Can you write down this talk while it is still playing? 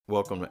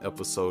Welcome to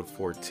episode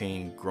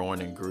 14, Growing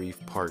in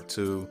Grief, Part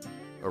 2.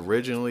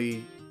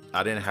 Originally,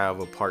 I didn't have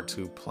a part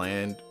 2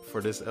 planned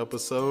for this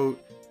episode.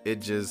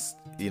 It just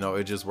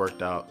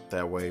worked out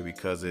that way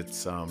because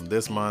it's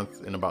this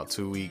month, in about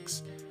 2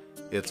 weeks,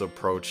 it's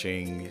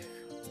approaching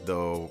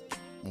the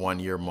 1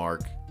 year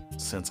mark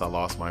since I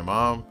lost my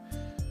mom.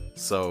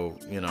 So,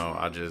 I don't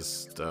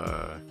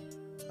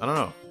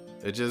know.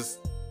 It just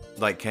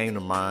came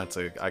to mind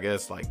to, I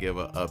guess, give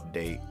an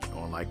update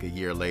on a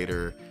year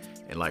later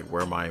and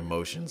where my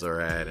emotions are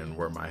at and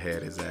where my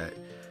head is at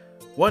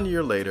 1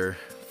 year later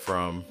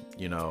from,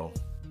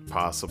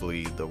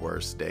 possibly the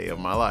worst day of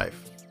my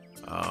life.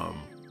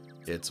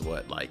 It's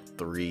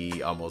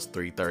almost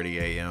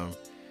 3:30 a.m.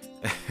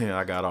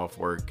 I got off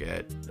work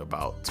at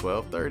about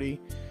 12:30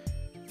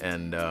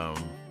 and I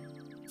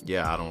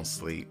don't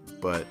sleep,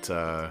 but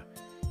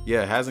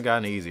it hasn't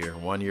gotten easier.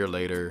 1 year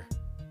later,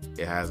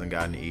 it hasn't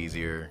gotten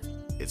easier.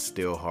 It's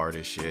still hard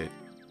as shit,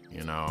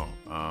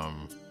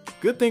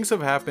 Good things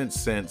have happened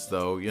since,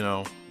 though,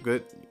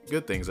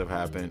 good things have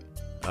happened.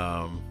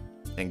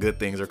 And good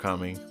things are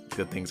coming.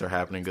 Good things are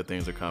happening. Good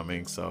things are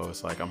coming. So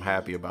it's I'm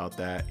happy about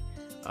that.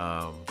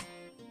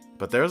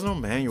 But there's no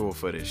manual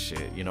for this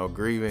shit,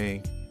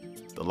 grieving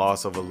the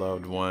loss of a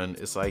loved one.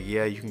 It's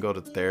you can go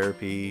to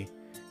therapy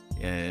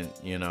and,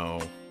 you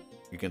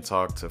can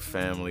talk to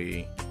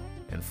family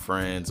and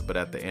friends, but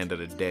at the end of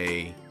the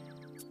day,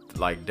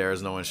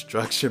 there's no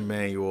instruction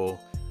manual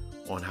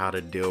on how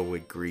to deal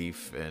with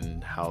grief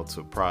and how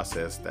to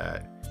process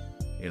that,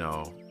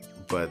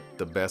 but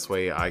the best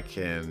way I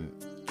can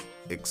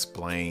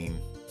explain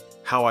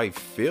how I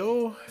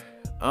feel,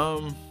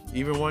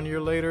 even 1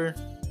 year later,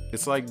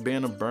 it's like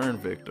being a burn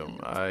victim.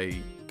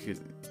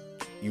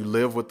 You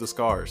live with the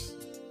scars,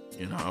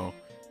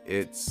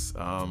 it's,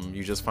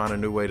 you just find a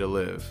new way to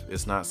live.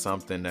 It's not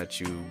something that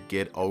you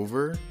get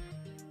over.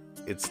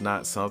 It's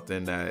not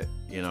something that,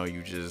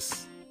 you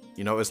just,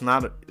 it's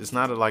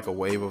not like a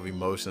wave of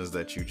emotions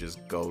that you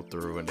just go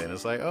through and then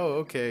it's oh,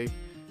 okay,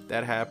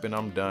 that happened,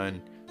 I'm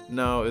done.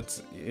 No,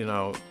 it's,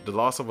 the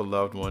loss of a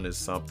loved one is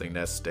something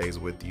that stays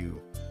with you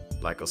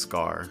like a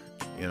scar.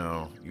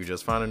 You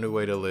just find a new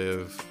way to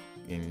live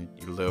and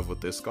you live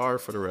with this scar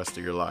for the rest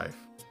of your life,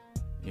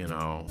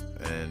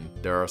 and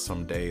there are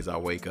some days I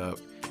wake up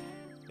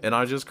and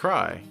I just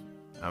cry.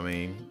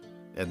 And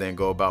then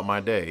go about my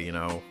day,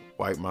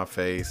 wipe my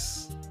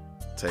face,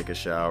 take a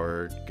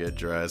shower, get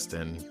dressed,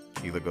 and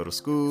either go to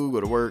school, go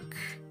to work,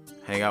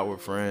 hang out with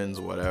friends,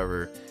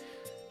 whatever.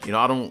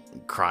 I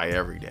don't cry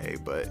every day,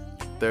 but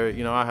there,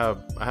 I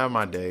have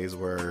my days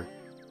where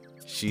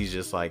she's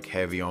just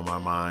heavy on my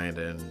mind,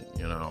 and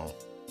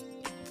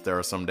there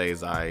are some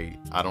days I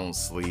don't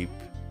sleep.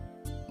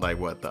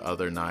 The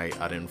other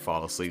night I didn't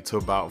fall asleep till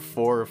about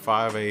 4 or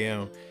 5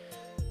 a.m.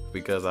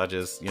 because I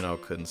just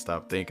couldn't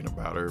stop thinking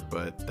about her.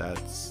 But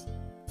that's,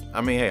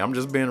 hey, I'm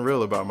just being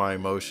real about my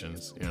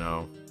emotions,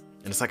 and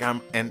it's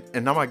I'm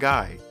a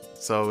guy,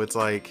 so it's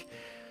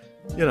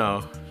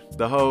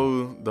the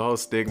whole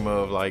stigma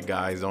of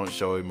guys don't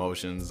show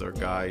emotions or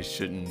guys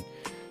shouldn't,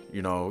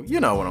 you know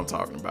what I'm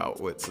talking about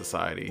with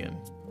society,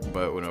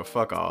 but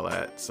fuck all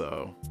that.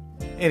 So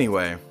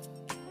anyway,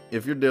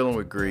 if you're dealing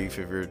with grief,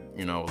 if you're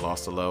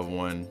lost a loved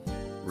one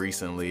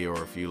recently,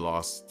 or if you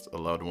lost a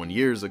loved one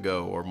years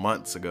ago or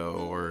months ago,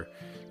 or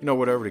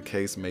whatever the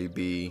case may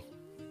be,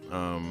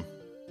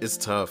 it's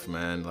tough,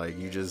 man.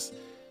 You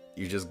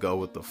just go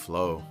with the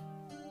flow.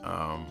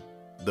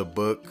 The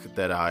book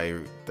that I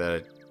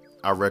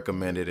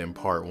recommended in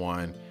part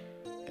 1,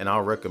 and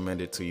I'll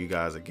recommend it to you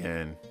guys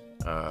again.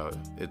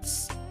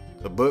 It's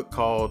a book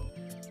called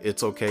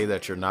It's Okay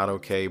That You're Not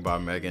Okay by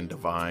Megan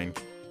Devine.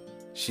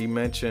 She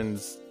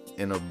mentions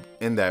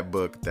in that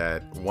book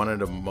that one of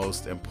the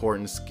most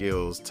important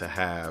skills to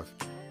have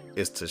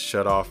is to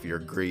shut off your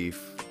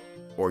grief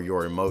or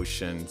your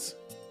emotions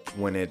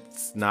when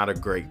it's not a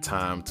great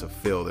time to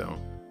feel them.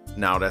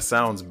 Now that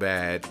sounds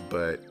bad,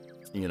 but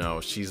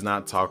she's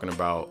not talking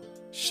about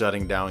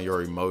shutting down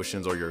your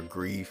emotions or your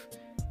grief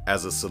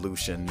as a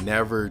solution.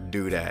 Never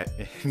do that.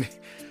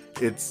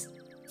 It's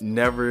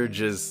never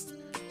just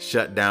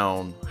shut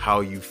down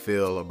how you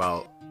feel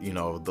about,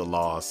 the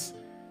loss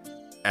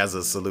as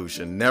a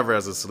solution. Never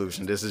as a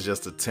solution. This is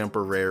just a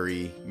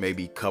temporary,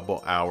 maybe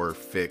couple hour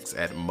fix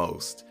at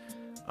most.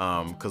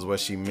 Because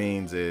what she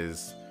means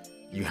is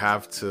you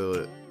have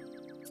to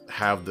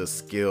have the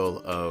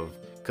skill of,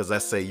 because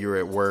let's say you're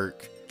at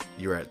work,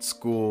 you're at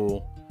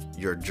school,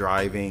 you're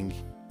driving,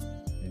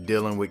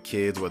 dealing with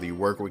kids, whether you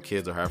work with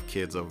kids or have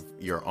kids of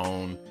your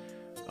own,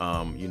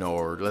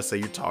 or let's say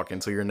you're talking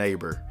to your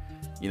neighbor,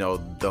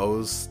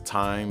 those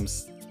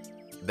times,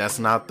 that's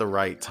not the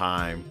right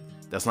time.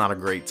 That's not a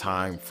great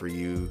time for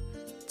you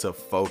to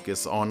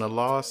focus on the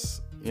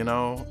loss,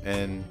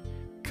 and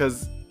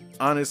because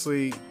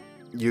honestly,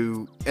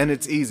 and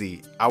it's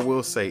easy. I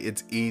will say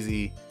it's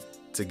easy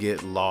to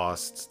get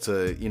lost,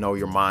 to,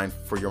 your mind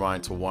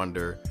to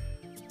wander.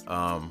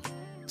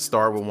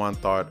 Start with one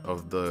thought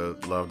of the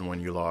loved one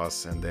you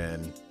lost, and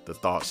then the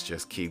thoughts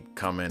just keep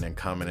coming and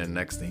coming, and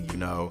next thing you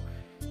know,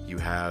 you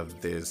have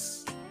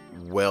this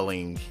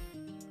welling,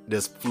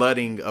 this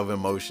flooding of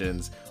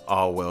emotions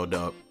all welled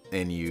up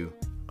in you.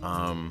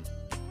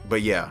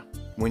 But yeah,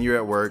 when you're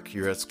at work,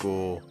 you're at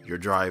school, you're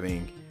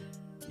driving,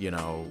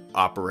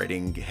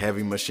 operating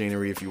heavy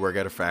machinery, if you work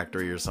at a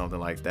factory or something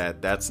like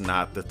that, that's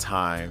not the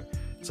time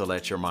to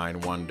let your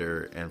mind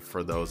wander and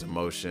for those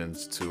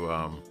emotions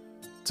to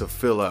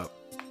fill up.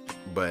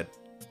 But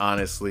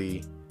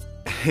honestly,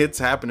 it's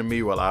happened to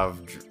me while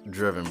I've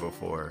driven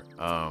before.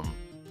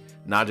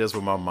 Not just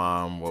with my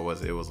mom. What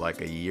was it? It was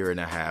like a year and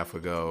a half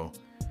ago.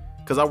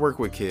 Cause I work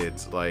with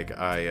kids. Like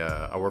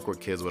I work with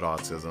kids with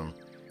autism.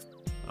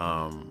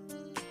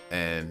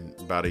 And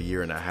about a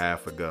year and a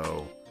half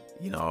ago,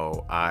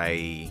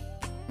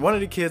 one of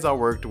the kids I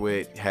worked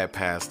with had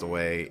passed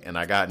away, and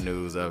I got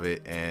news of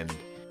it, and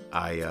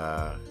I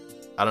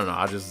don't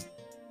know.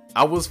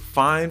 I was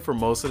fine for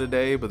most of the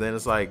day, but then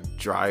it's like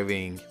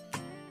driving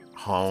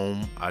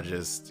home, I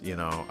just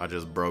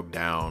broke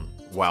down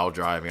while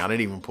driving. I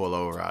didn't even pull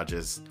over.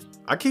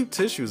 I keep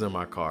tissues in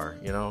my car,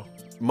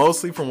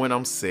 mostly from when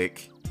I'm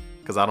sick,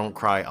 because I don't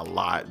cry a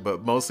lot,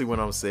 but mostly when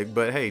I'm sick.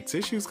 But hey,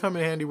 tissues come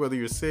in handy whether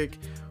you're sick,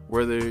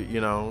 whether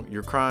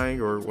you're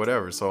crying or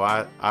whatever. So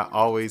I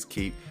always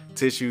keep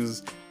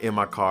tissues in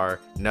my car,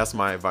 and that's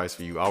my advice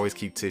for you. Always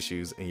keep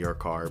tissues in your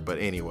car. But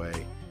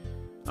anyway,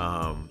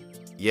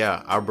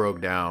 yeah, I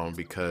broke down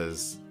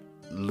because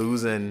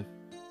losing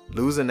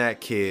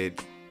that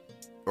kid,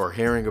 or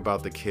hearing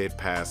about the kid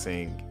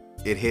passing,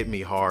 it hit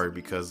me hard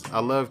because I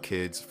love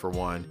kids, for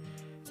one,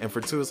 and for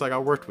two, it's like I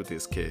worked with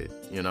this kid,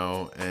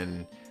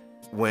 and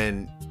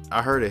when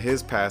I heard of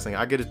his passing,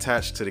 I get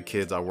attached to the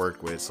kids I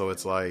worked with. So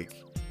it's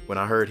like when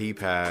I heard he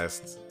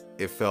passed,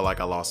 it felt like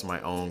I lost my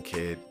own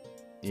kid,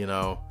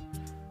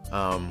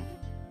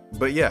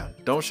 but yeah,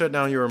 don't shut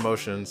down your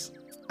emotions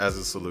as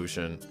a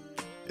solution.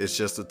 It's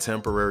just a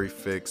temporary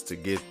fix to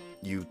get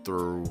you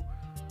through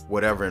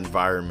whatever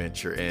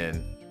environment you're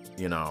in.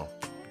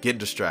 Get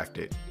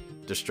distracted.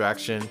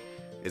 Distraction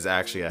is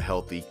actually a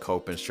healthy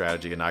coping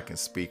strategy, and I can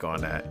speak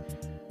on that.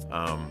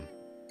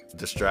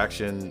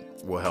 Distraction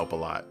will help a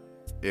lot.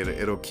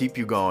 It'll keep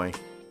you going,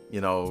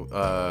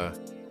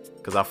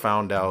 because I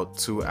found out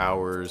 2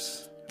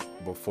 hours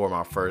before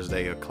my first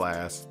day of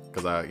class,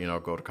 because I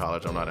go to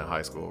college. I'm not in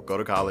high school. Go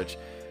to college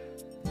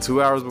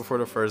 2 hours before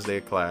the first day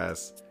of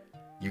class.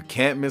 You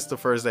can't miss the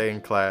first day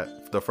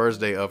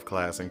of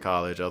class in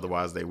college,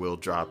 otherwise they will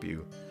drop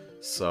you.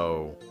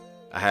 So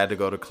I had to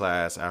go to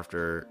class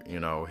after,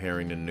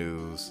 hearing the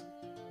news,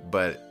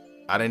 but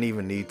I didn't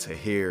even need to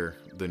hear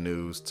the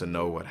news to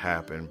know what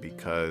happened,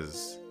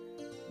 because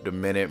the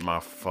minute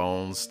my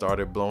phone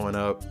started blowing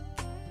up,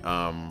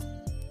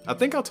 I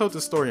think I told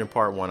this story in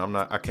part 1.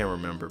 I can't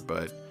remember,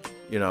 but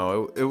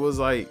it was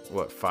like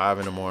 5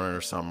 a.m. or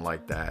something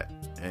like that.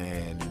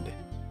 And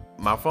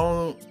my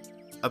phone,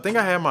 I think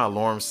I had my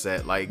alarm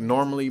set. Like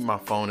normally my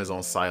phone is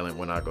on silent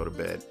when I go to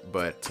bed,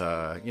 but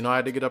I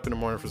had to get up in the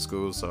morning for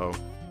school. So,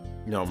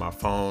 my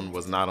phone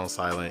was not on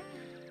silent.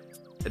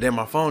 And then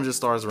my phone just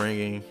starts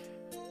ringing,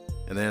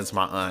 and then it's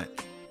my aunt.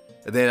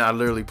 And then I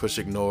literally push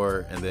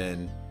ignore, and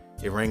then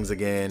it rings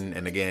again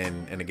and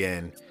again and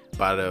again.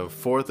 By the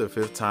 4th or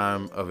 5th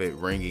time of it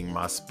ringing,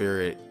 my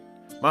spirit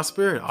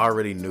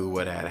already knew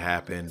what had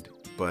happened,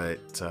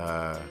 but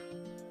I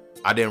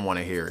didn't want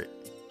to hear it.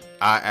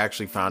 I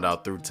actually found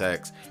out through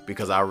text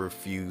because I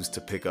refused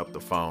to pick up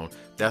the phone.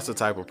 That's the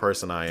type of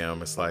person I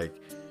am. It's like,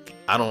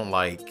 I don't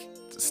like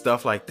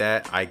stuff like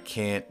that. I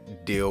can't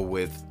deal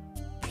with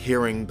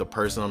hearing the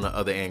person on the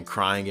other end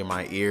crying in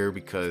my ear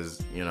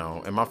because,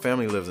 and my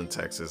family lives in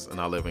Texas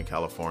and I live in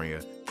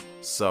California.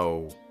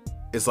 So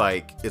it's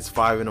like, it's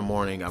 5 a.m.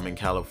 I'm in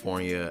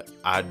California.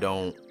 I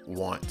don't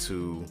want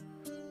to,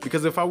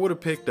 because if I would have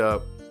picked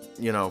up,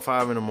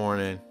 5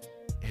 a.m,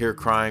 hear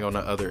crying on the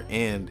other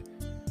end,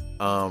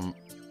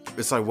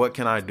 it's like, what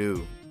can I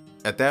do?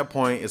 At that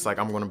point, it's like,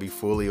 I'm going to be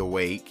fully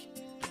awake,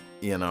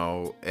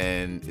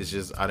 and it's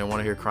just, I didn't want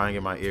to hear crying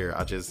in my ear.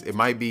 It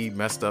might be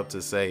messed up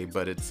to say,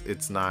 but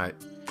it's not.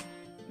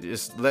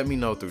 Just let me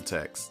know through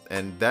text.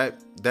 And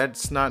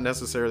that's not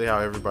necessarily how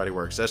everybody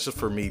works. That's just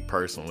for me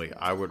personally.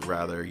 I would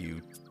rather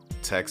you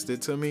text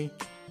it to me,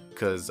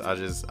 because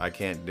I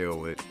can't deal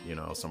with,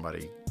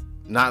 somebody,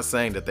 not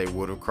saying that they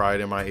would have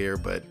cried in my ear,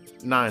 but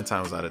 9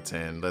 times out of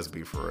 10, let's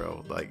be for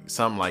real, like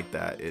something like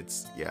that,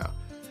 it's, yeah.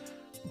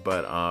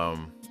 But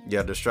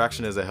yeah,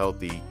 distraction is a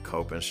healthy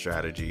coping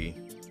strategy.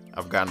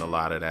 I've gotten a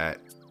lot of that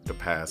the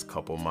past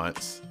couple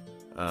months.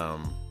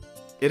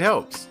 It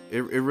helps.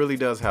 It really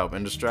does help.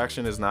 And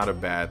distraction is not a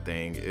bad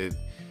thing.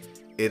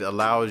 It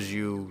allows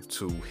you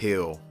to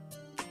heal,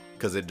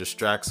 because it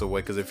distracts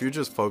away. Because if you're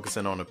just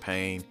focusing on the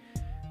pain,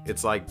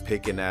 it's like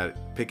picking at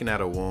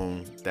a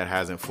wound that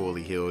hasn't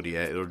fully healed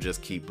yet. It'll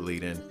just keep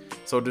bleeding.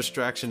 So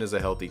distraction is a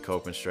healthy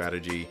coping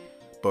strategy,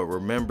 but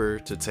remember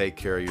to take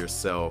care of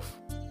yourself.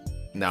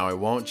 Now, it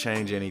won't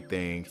change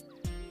anything,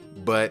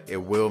 but it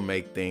will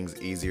make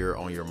things easier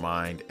on your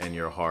mind and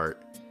your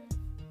heart.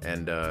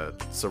 And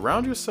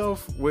surround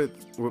yourself with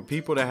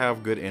people that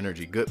have good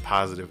energy, good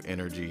positive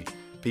energy,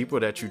 people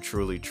that you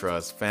truly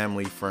trust,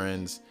 family,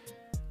 friends,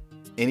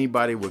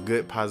 anybody with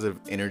good positive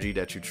energy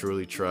that you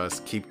truly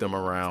trust, keep them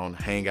around,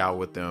 hang out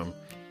with them.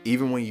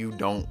 Even when you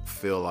don't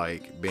feel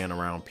like being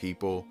around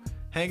people,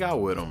 hang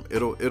out with them.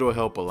 It'll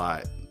help a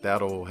lot.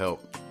 That'll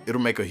help.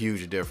 It'll make a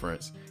huge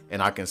difference.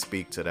 And I can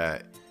speak to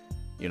that.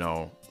 You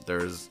know,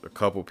 there's a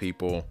couple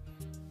people.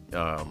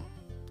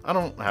 I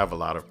don't have a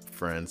lot of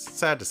friends.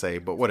 Sad to say,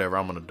 but whatever.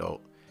 I'm an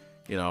adult.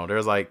 You know,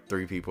 there's like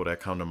 3 people that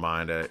come to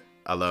mind that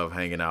I love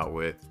hanging out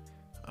with.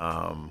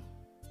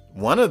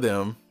 One of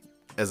them,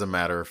 as a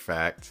matter of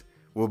fact,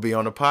 will be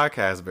on the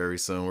podcast very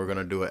soon. We're going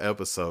to do an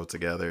episode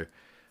together,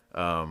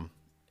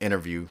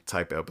 interview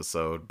type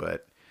episode.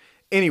 But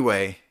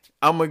anyway,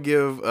 I'm going to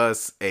give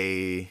us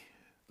a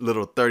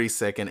little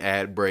 30-second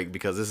ad break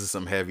because this is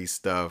some heavy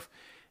stuff.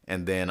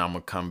 And then I'm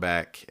going to come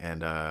back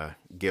and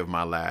give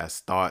my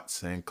last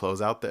thoughts and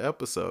close out the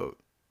episode.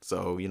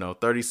 So,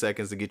 30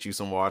 seconds to get you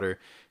some water,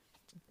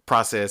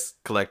 process,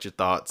 collect your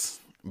thoughts.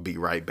 Be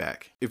right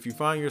back. If you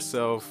find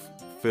yourself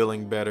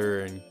feeling better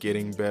and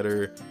getting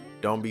better,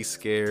 don't be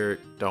scared.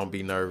 Don't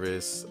be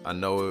nervous. I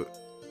know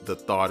the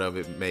thought of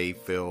it may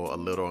feel a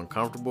little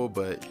uncomfortable,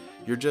 but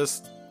you're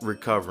just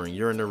recovering.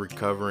 You're in the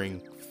recovering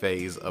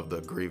phase of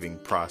the grieving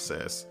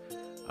process.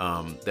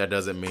 That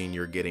doesn't mean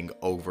you're getting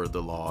over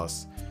the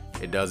loss.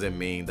 It doesn't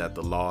mean that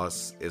the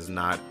loss is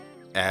not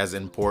as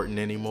important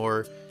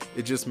anymore.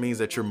 It just means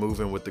that you're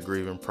moving with the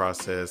grieving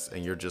process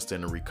and you're just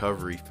in a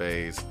recovery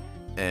phase.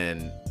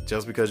 And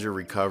just because you're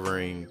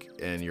recovering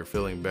and you're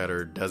feeling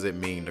better doesn't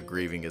mean the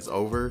grieving is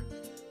over.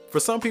 For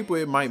some people,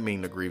 it might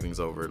mean the grieving's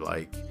over.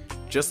 Like,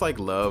 just like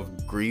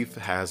love, grief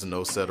has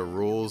no set of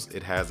rules.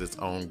 It has its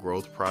own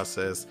growth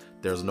process.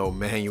 There's no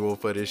manual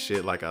for this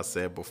shit, like I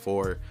said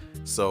before.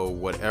 So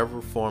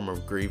whatever form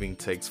of grieving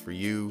takes for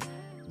you,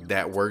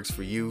 that works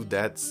for you,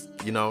 that's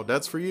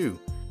for you.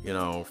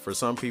 For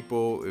some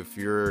people, if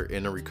you're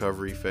in a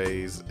recovery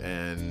phase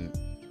and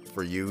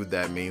for you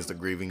that means the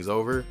grieving's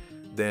over,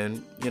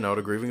 then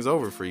the grieving's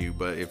over for you.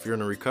 But if you're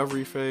in a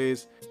recovery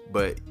phase,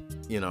 but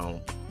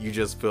you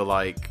just feel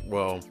like,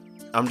 well,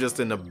 I'm just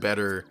in a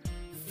better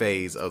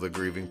phase of the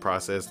grieving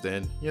process,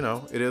 then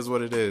it is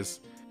what it is.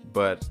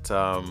 But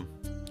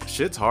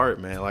shit's hard,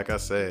 man. Like I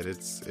said,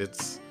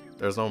 it's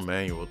there's no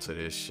manual to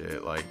this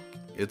shit. Like,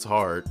 it's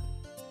hard.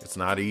 It's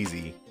not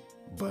easy,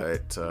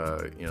 but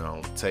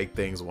take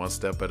things one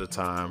step at a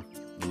time.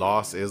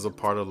 Loss is a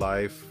part of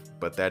life,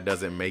 but that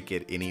doesn't make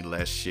it any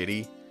less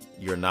shitty.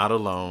 You're not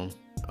alone.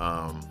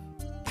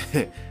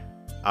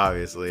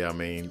 Obviously, I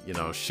mean,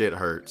 shit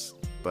hurts,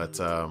 but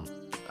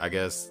I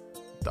guess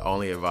the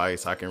only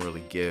advice I can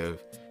really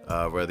give,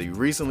 whether you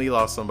recently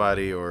lost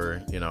somebody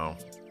or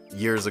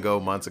years ago,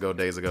 months ago,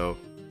 days ago,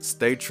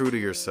 stay true to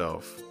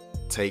yourself.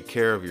 Take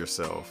care of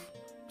yourself.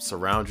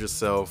 Surround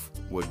yourself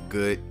with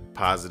good,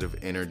 positive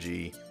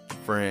energy,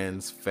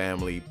 friends,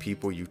 family,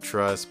 people you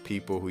trust,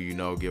 people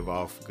who give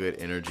off good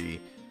energy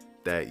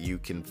that you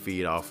can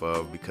feed off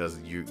of, because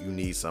you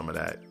need some of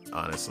that,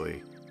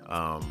 honestly.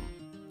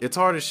 It's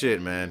hard as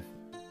shit, man.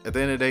 At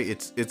the end of the day,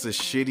 it's a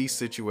shitty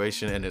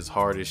situation and it's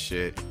hard as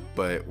shit,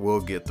 but we'll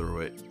get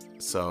through it.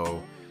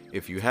 So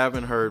if you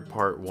haven't heard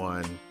part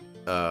 1,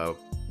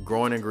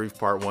 Growing in Grief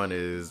part 1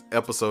 is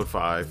episode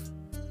 5.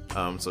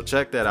 So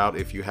check that out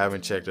if you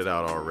haven't checked it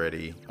out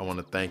already. I want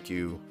to thank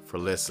you for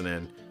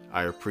listening.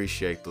 I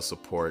appreciate the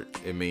support.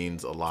 It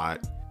means a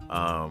lot.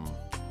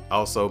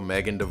 Also,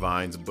 Megan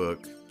Devine's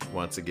book,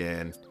 once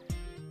again,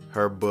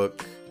 her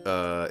book,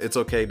 It's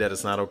Okay That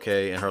It's Not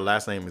Okay, and her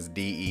last name is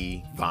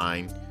D.E.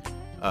 Vine.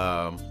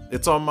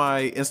 It's on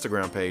my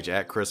Instagram page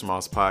at Chris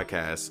Moss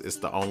Podcast. It's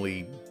the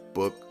only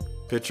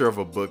picture of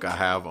a book I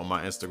have on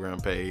my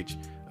Instagram page.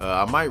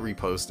 I might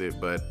repost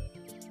it, but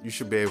you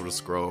should be able to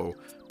scroll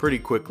pretty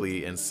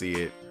quickly and see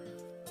it.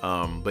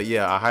 But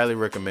yeah, I highly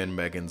recommend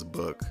Megan's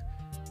book.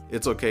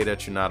 It's Okay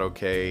That You're Not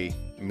Okay,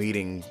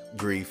 meeting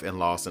grief and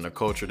loss in a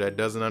culture that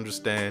doesn't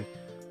understand.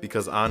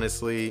 Because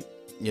honestly,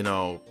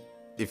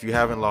 if you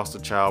haven't lost a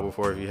child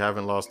before, if you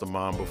haven't lost a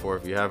mom before,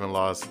 if you haven't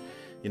lost,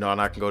 and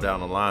I can go down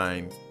the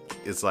line,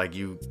 it's like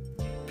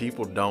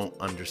people don't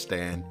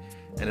understand.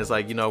 And it's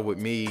like, with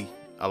me,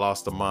 I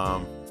lost a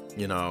mom,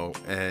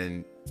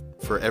 and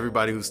for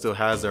everybody who still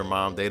has their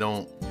mom, they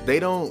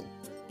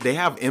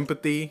have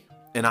empathy,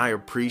 and I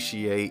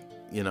appreciate,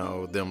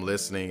 them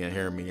listening and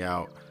hearing me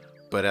out.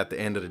 But at the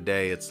end of the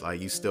day, it's like,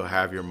 you still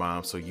have your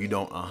mom, so you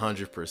don't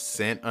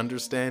 100%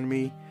 understand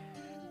me,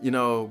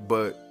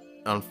 but,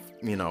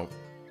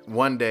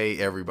 one day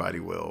everybody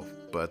will.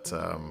 But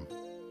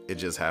it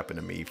just happened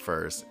to me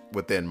first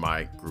within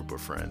my group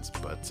of friends.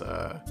 But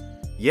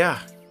yeah,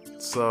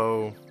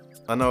 so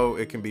I know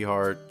it can be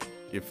hard.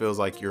 It feels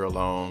like you're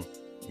alone,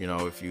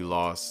 if you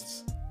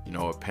lost,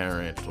 a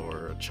parent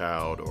or a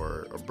child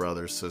or a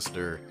brother,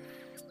 sister,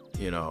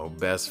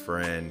 best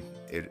friend.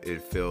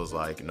 It feels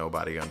like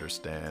nobody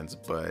understands.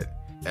 But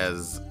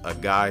as a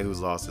guy who's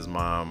lost his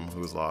mom,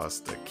 who's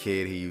lost a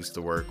kid he used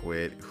to work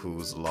with,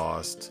 who's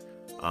lost,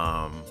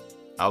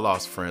 I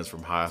lost friends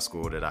from high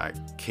school that I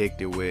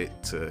kicked it with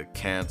to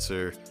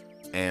cancer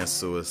and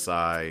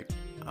suicide.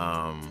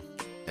 And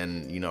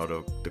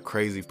the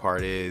crazy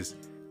part is,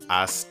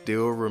 I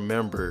still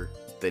remember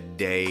the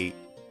day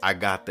I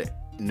got the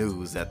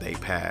news that they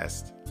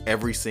passed.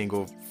 Every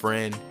single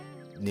friend,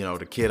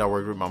 the kid I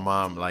worked with, my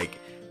mom, like,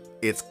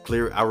 it's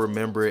clear. I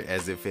remember it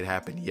as if it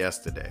happened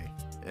yesterday.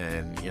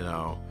 And,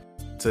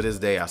 to this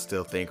day, I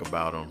still think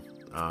about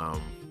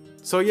them.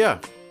 So yeah,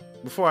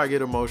 before I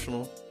get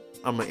emotional,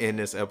 I'm going to end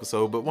this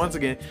episode. But once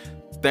again,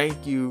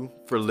 thank you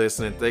for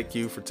listening. Thank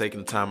you for taking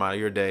the time out of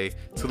your day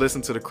to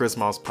listen to the Chris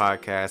Moss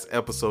Podcast,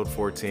 episode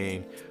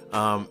 14.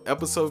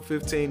 Episode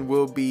 15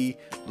 will be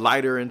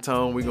lighter in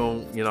tone. We're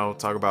going to,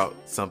 talk about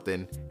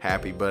something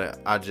happy, but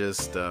I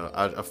just,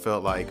 I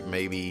felt like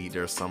maybe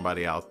there's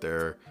somebody out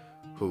there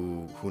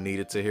who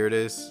needed to hear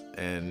this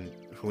and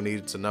who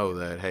needed to know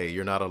that, hey,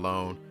 you're not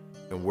alone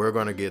and we're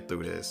going to get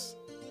through this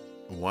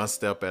one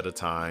step at a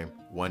time,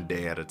 one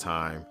day at a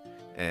time.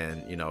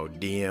 And,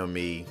 DM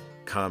me,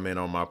 comment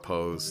on my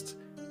post,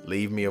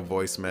 leave me a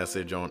voice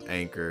message on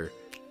Anchor.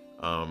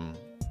 I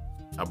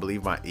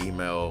believe my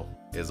email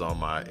is on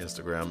my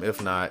Instagram.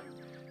 If not,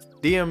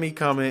 DM me,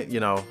 comment.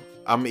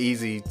 I'm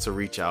easy to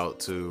reach out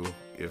to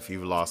if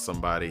you've lost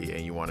somebody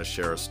and you want to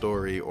share a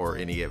story or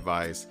any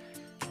advice.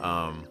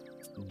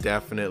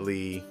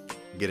 Definitely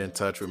get in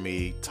touch with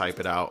me, type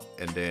it out,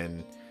 and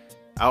then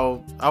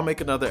I'll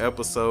make another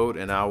episode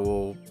and I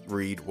will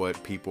read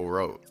what people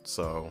wrote.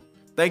 So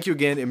thank you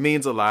again. It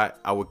means a lot.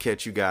 I will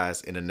catch you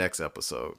guys in the next episode.